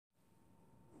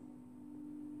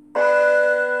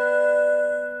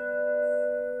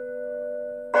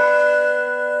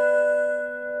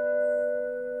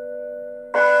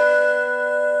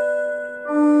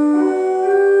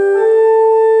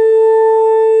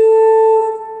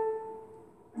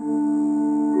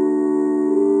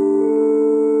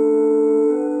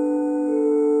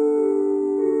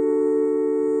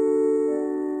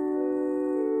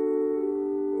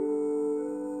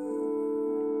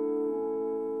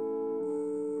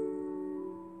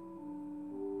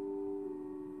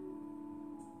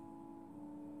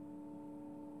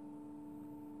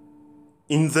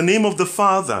In the name of the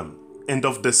Father, and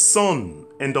of the Son,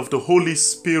 and of the Holy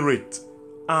Spirit.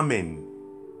 Amen.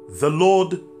 The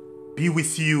Lord be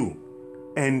with you,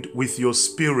 and with your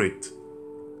spirit.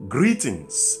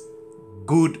 Greetings,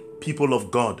 good people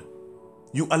of God.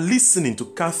 You are listening to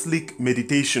Catholic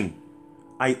Meditation.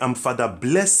 I am Father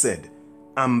Blessed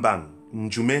Amban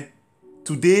Njume.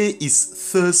 Today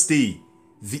is Thursday,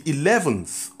 the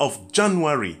 11th of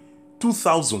January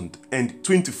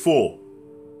 2024.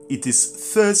 It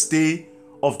is Thursday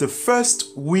of the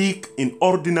first week in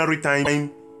Ordinary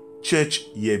Time, Church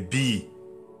Year B.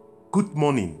 Good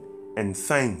morning and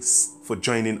thanks for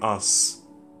joining us.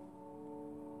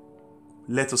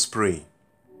 Let us pray.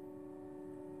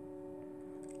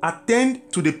 Attend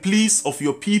to the pleas of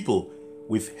your people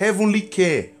with heavenly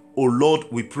care, O Lord,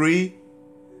 we pray,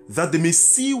 that they may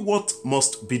see what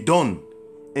must be done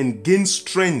and gain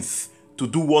strength to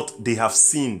do what they have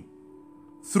seen.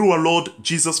 Through our Lord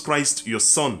Jesus Christ, your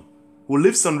Son, who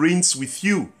lives and reigns with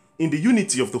you in the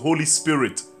unity of the Holy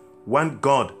Spirit, one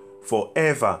God,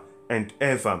 forever and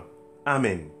ever.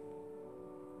 Amen.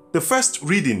 The first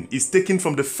reading is taken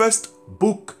from the first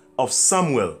book of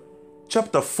Samuel,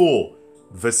 chapter 4,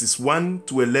 verses 1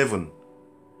 to 11.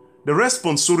 The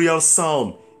responsorial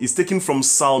psalm is taken from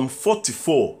Psalm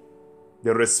 44.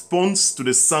 The response to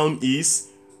the psalm is,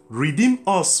 "Redeem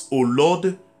us, O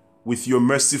Lord, with your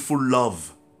merciful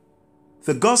love."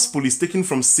 The gospel is taken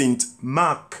from St.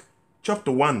 Mark,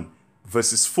 chapter 1,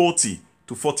 verses 40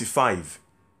 to 45.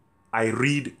 I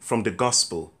read from the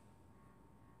gospel.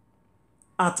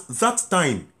 At that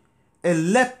time, a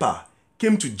leper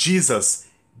came to Jesus,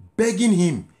 begging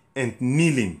him and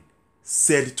kneeling,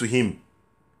 said to him,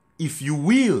 "If you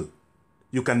will,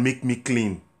 you can make me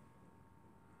clean."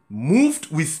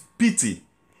 Moved with pity,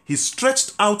 he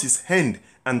stretched out his hand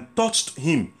and touched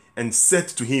him and said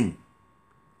to him,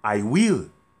 "I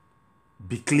will,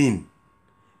 be clean."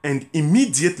 And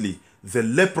immediately the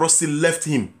leprosy left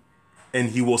him,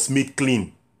 and he was made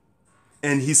clean.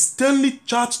 And he sternly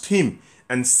charged him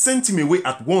and sent him away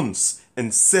at once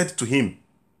and said to him,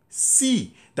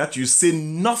 "See that you say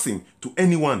nothing to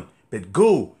anyone, but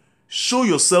go, show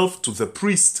yourself to the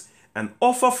priest and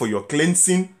offer for your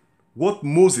cleansing what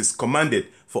Moses commanded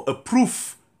for a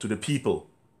proof to the people."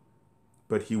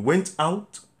 But he went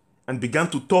out and began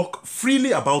to talk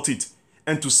freely about it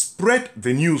and to spread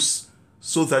the news,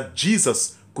 so that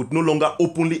Jesus could no longer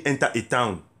openly enter a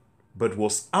town, but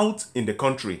was out in the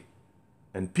country,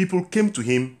 and people came to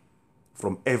him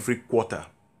from every quarter.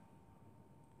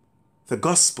 The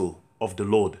Gospel of the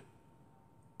Lord.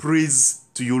 Praise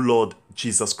to you, Lord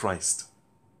Jesus Christ.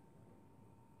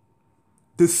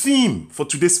 The theme for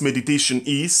today's meditation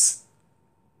is,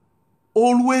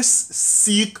 always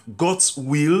seek God's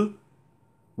will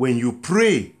when you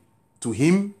pray to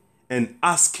Him and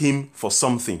ask Him for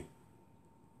something.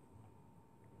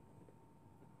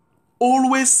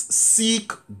 Always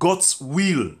seek God's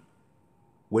will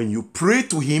when you pray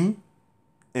to Him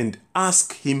and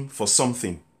ask Him for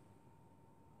something.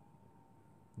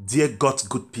 Dear God's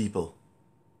good people,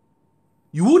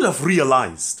 you would have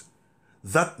realized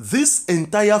that this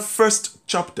entire first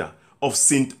chapter of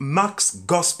St. Mark's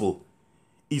Gospel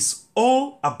is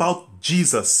all about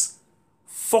Jesus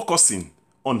focusing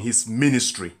on His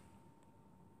ministry.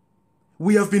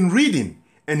 We have been reading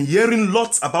and hearing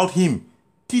lots about Him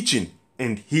teaching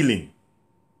and healing.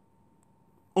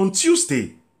 On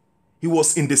Tuesday, He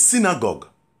was in the synagogue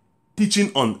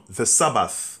teaching on the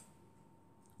Sabbath.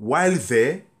 While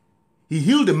there, He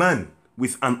healed a man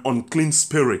with an unclean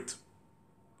spirit.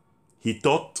 He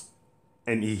taught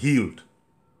and He healed.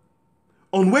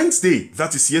 On Wednesday,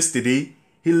 that is yesterday,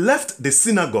 He left the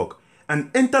synagogue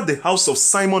and entered the house of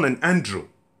Simon and Andrew.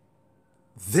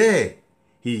 There,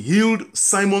 He healed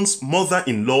Simon's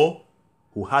mother-in-law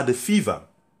who had a fever.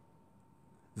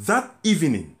 That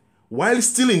evening, while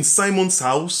still in Simon's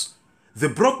house, they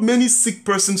brought many sick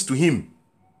persons to Him.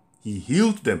 He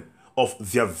healed them of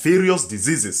their various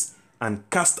diseases and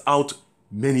cast out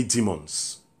many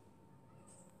demons.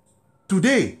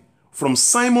 Today, from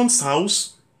Simon's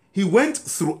house, He went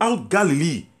throughout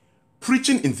Galilee,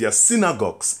 preaching in their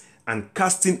synagogues and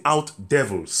casting out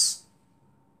devils.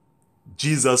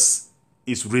 Jesus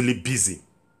is really busy.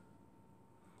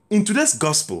 In today's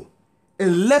gospel, a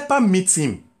leper meets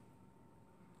Him.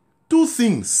 Two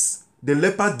things the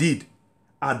leper did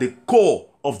are the core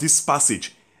of this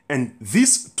passage, and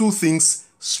these two things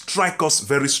strike us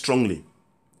very strongly.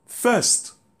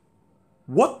 First,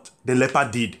 what the leper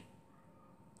did.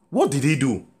 What did he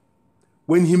do?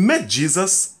 When he met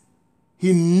Jesus,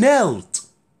 he knelt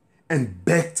and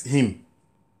begged Him.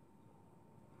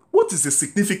 What is the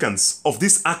significance of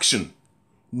this action?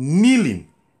 kneeling,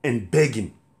 and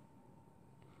begging.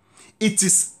 It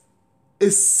is a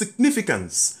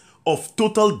significance of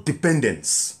total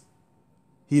dependence.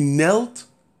 He knelt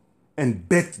and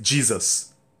begged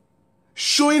Jesus,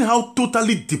 showing how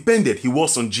totally dependent he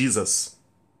was on Jesus.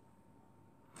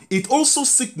 It also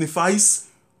signifies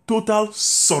total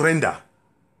surrender.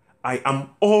 I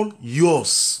am all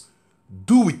yours.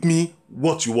 Do with me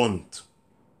what you want.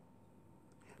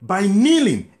 By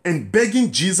kneeling and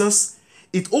begging Jesus,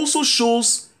 it also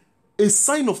shows a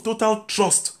sign of total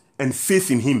trust and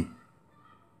faith in him.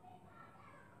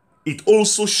 It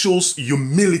also shows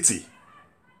humility,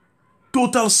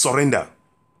 total surrender.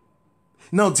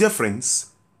 Now, dear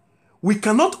friends, we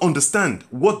cannot understand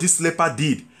what this leper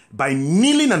did by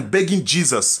kneeling and begging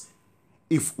Jesus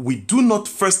if we do not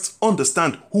first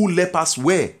understand who lepers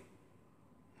were.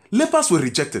 Lepers were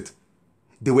rejected.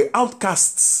 They were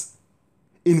outcasts.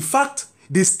 In fact,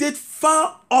 they stayed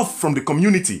far off from the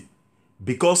community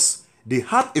because they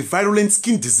had a virulent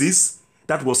skin disease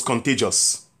that was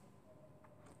contagious.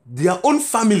 Their own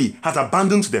family had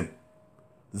abandoned them.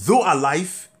 Though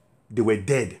alive, they were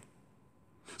dead.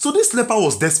 So this leper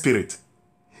was desperate.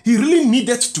 He really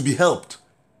needed to be helped.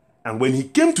 And when he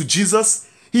came to Jesus,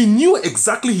 he knew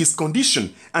exactly his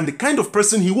condition and the kind of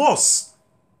person he was.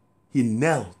 He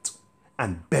knelt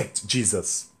and begged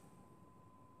Jesus.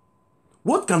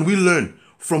 What can we learn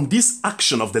from this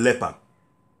action of the leper?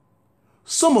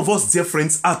 Some of us, dear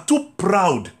friends, are too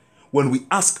proud when we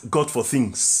ask God for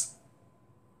things.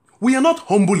 We are not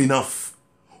humble enough.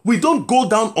 We don't go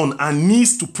down on our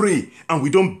knees to pray, and we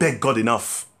don't beg God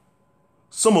enough.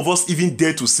 Some of us even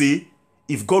dare to say,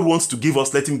 if God wants to give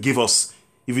us, let him give us.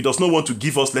 If he does not want to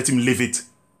give us, let him leave it.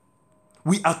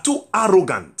 We are too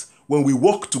arrogant when we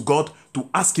walk to God to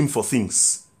ask him for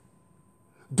things.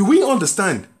 Do we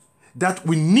understand that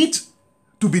we need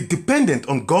to be dependent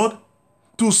on God,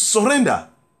 to surrender?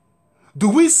 Do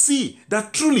we see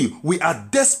that truly we are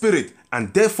desperate,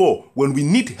 and therefore when we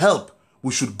need help,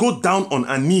 we should go down on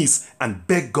our knees and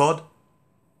beg God?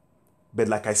 But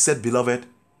like I said, beloved,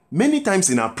 many times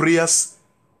in our prayers,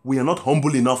 we are not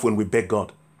humble enough when we beg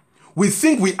God. We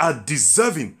think we are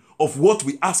deserving of what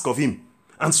we ask of him,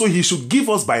 and so he should give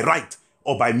us by right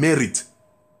or by merit.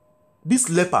 This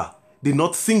leper did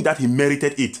not think that he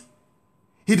merited it.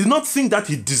 He did not think that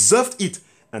he deserved it,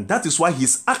 and that is why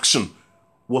his action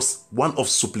was one of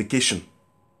supplication,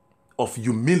 of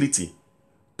humility,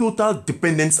 total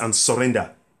dependence and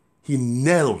surrender. He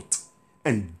knelt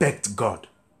and begged God.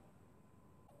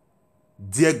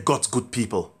 Dear God's good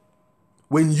people,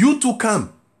 when you too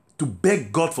come to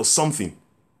beg God for something,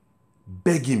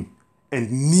 beg him and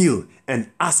kneel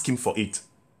and ask him for it.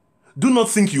 Do not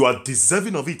think you are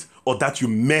deserving of it or that you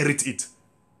merit it.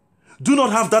 Do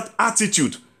not have that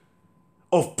attitude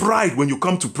of pride when you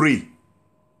come to pray.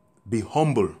 Be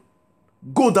humble.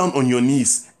 Go down on your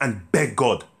knees and beg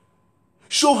God.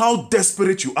 Show how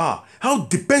desperate you are, how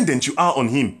dependent you are on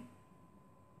him.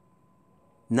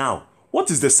 Now, what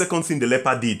is the second thing the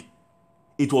leper did?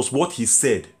 It was what he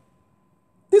said.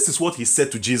 This is what he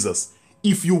said to Jesus.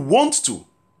 If you want to,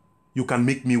 you can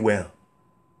make me well.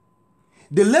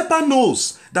 The leper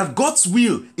knows that God's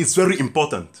will is very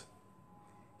important.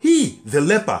 He, the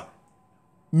leper,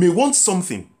 may want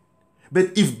something,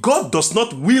 but if God does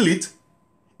not will it,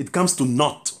 it comes to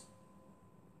naught.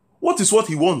 What is what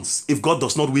he wants if God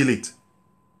does not will it?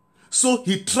 So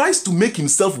he tries to make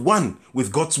himself one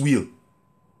with God's will.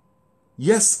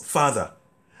 Yes, Father,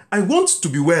 I want to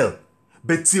be well,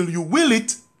 but till you will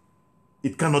it,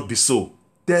 it cannot be so.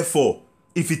 Therefore,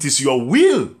 if it is your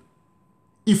will,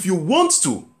 if you want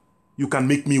to, you can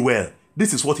make me well.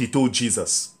 This is what he told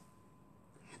Jesus.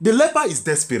 The leper is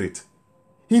desperate.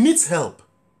 He needs help.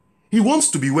 He wants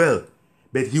to be well,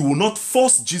 but he will not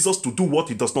force Jesus to do what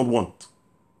he does not want.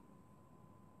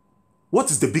 What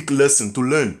is the big lesson to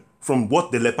learn from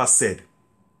what the leper said?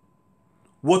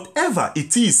 Whatever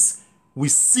it is we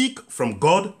seek from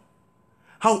God,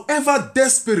 however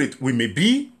desperate we may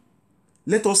be,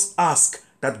 let us ask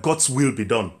that God's will be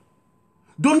done.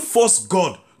 Don't force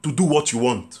God to do what you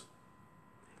want.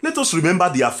 Let us remember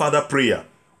the Our Father prayer.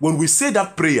 When we say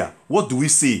that prayer, what do we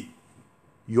say?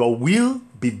 Your will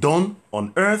be done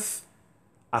on earth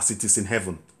as it is in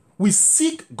heaven. We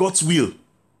seek God's will.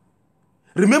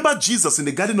 Remember Jesus in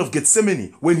the Garden of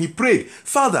Gethsemane when he prayed,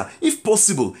 Father, if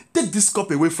possible, take this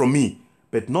cup away from me,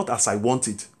 but not as I want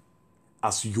it,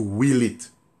 as you will it.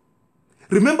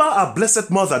 Remember our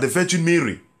Blessed Mother, the Virgin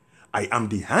Mary. I am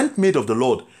the handmaid of the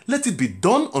Lord. Let it be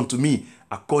done unto me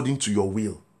according to your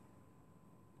will.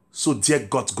 So, dear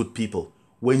God's good people,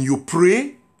 when you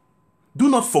pray, do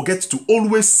not forget to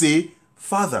always say,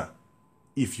 Father,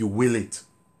 if you will it.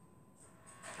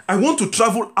 I want to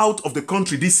travel out of the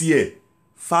country this year.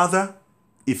 Father,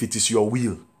 if it is your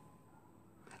will.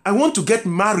 I want to get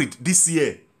married this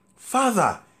year.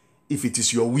 Father, if it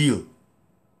is your will.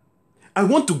 I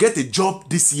want to get a job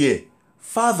this year.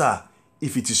 Father,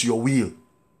 if it is your will.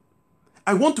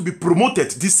 I want to be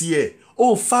promoted this year.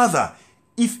 Oh, Father,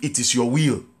 if it is your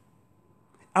will.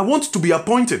 I want to be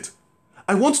appointed.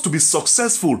 I want to be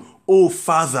successful. Oh,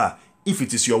 Father, if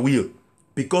it is your will.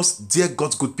 Because, dear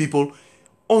God's good people,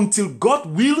 until God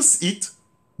wills it,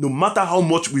 no matter how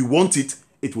much we want it,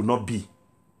 it will not be.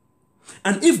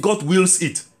 And if God wills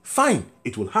it, fine,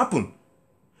 it will happen.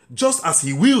 Just as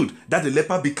he willed that the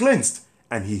leper be cleansed,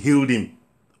 and he healed him.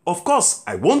 Of course,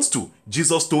 I want to.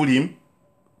 Jesus told him,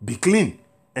 be clean,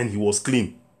 and he was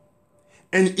clean.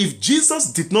 And if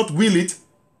Jesus did not will it,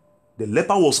 the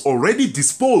leper was already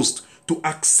disposed to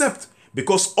accept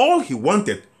because all he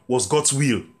wanted was God's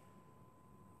will.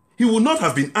 He would not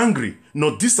have been angry,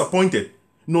 nor disappointed,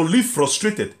 nor live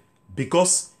frustrated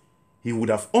because he would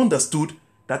have understood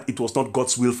that it was not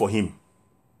God's will for him.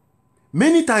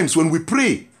 Many times when we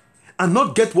pray and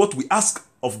not get what we ask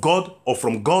of God or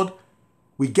from God,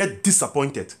 we get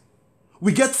disappointed.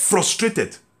 We get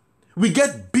frustrated. We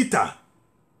get bitter.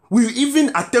 We even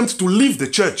attempt to leave the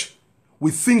church. We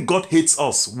think God hates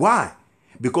us. Why?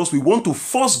 Because we want to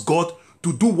force God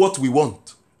to do what we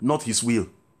want, not his will.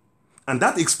 And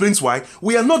that explains why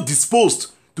we are not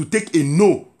disposed to take a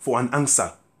no for an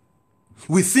answer.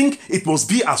 We think it must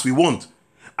be as we want.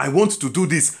 I want to do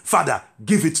this. Father,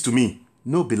 give it to me.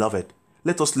 No, beloved.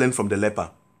 Let us learn from the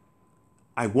leper.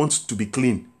 I want to be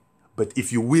clean, but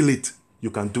if you will it,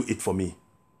 you can do it for me.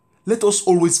 Let us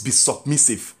always be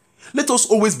submissive. Let us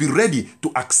always be ready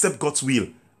to accept God's will.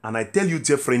 And I tell you,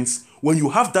 dear friends, when you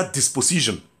have that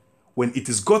disposition, when it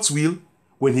is God's will,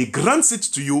 when he grants it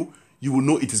to you, you will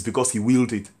know it is because he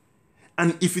willed it.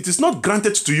 And if it is not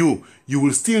granted to you, you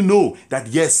will still know that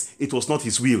yes, it was not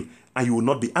his will. And you will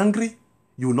not be angry,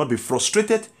 you will not be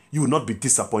frustrated, you will not be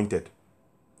disappointed.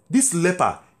 This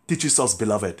leper teaches us,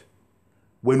 beloved,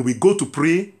 when we go to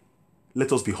pray,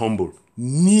 let us be humble.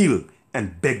 Kneel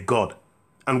and beg God.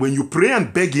 And when you pray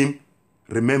and beg him,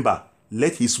 remember,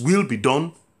 let his will be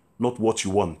done, not what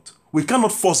you want. We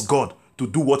cannot force God to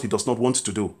do what he does not want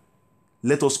to do.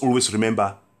 Let us always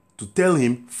remember to tell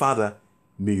him, Father,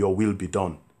 may your will be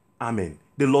done. Amen.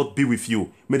 The Lord be with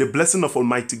you. May the blessing of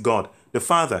Almighty God, the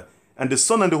Father, and the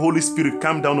Son and the Holy Spirit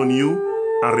come down on you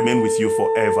and remain with you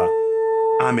forever.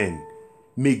 Amen.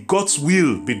 May God's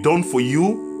will be done for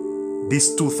you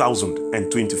this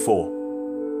 2024.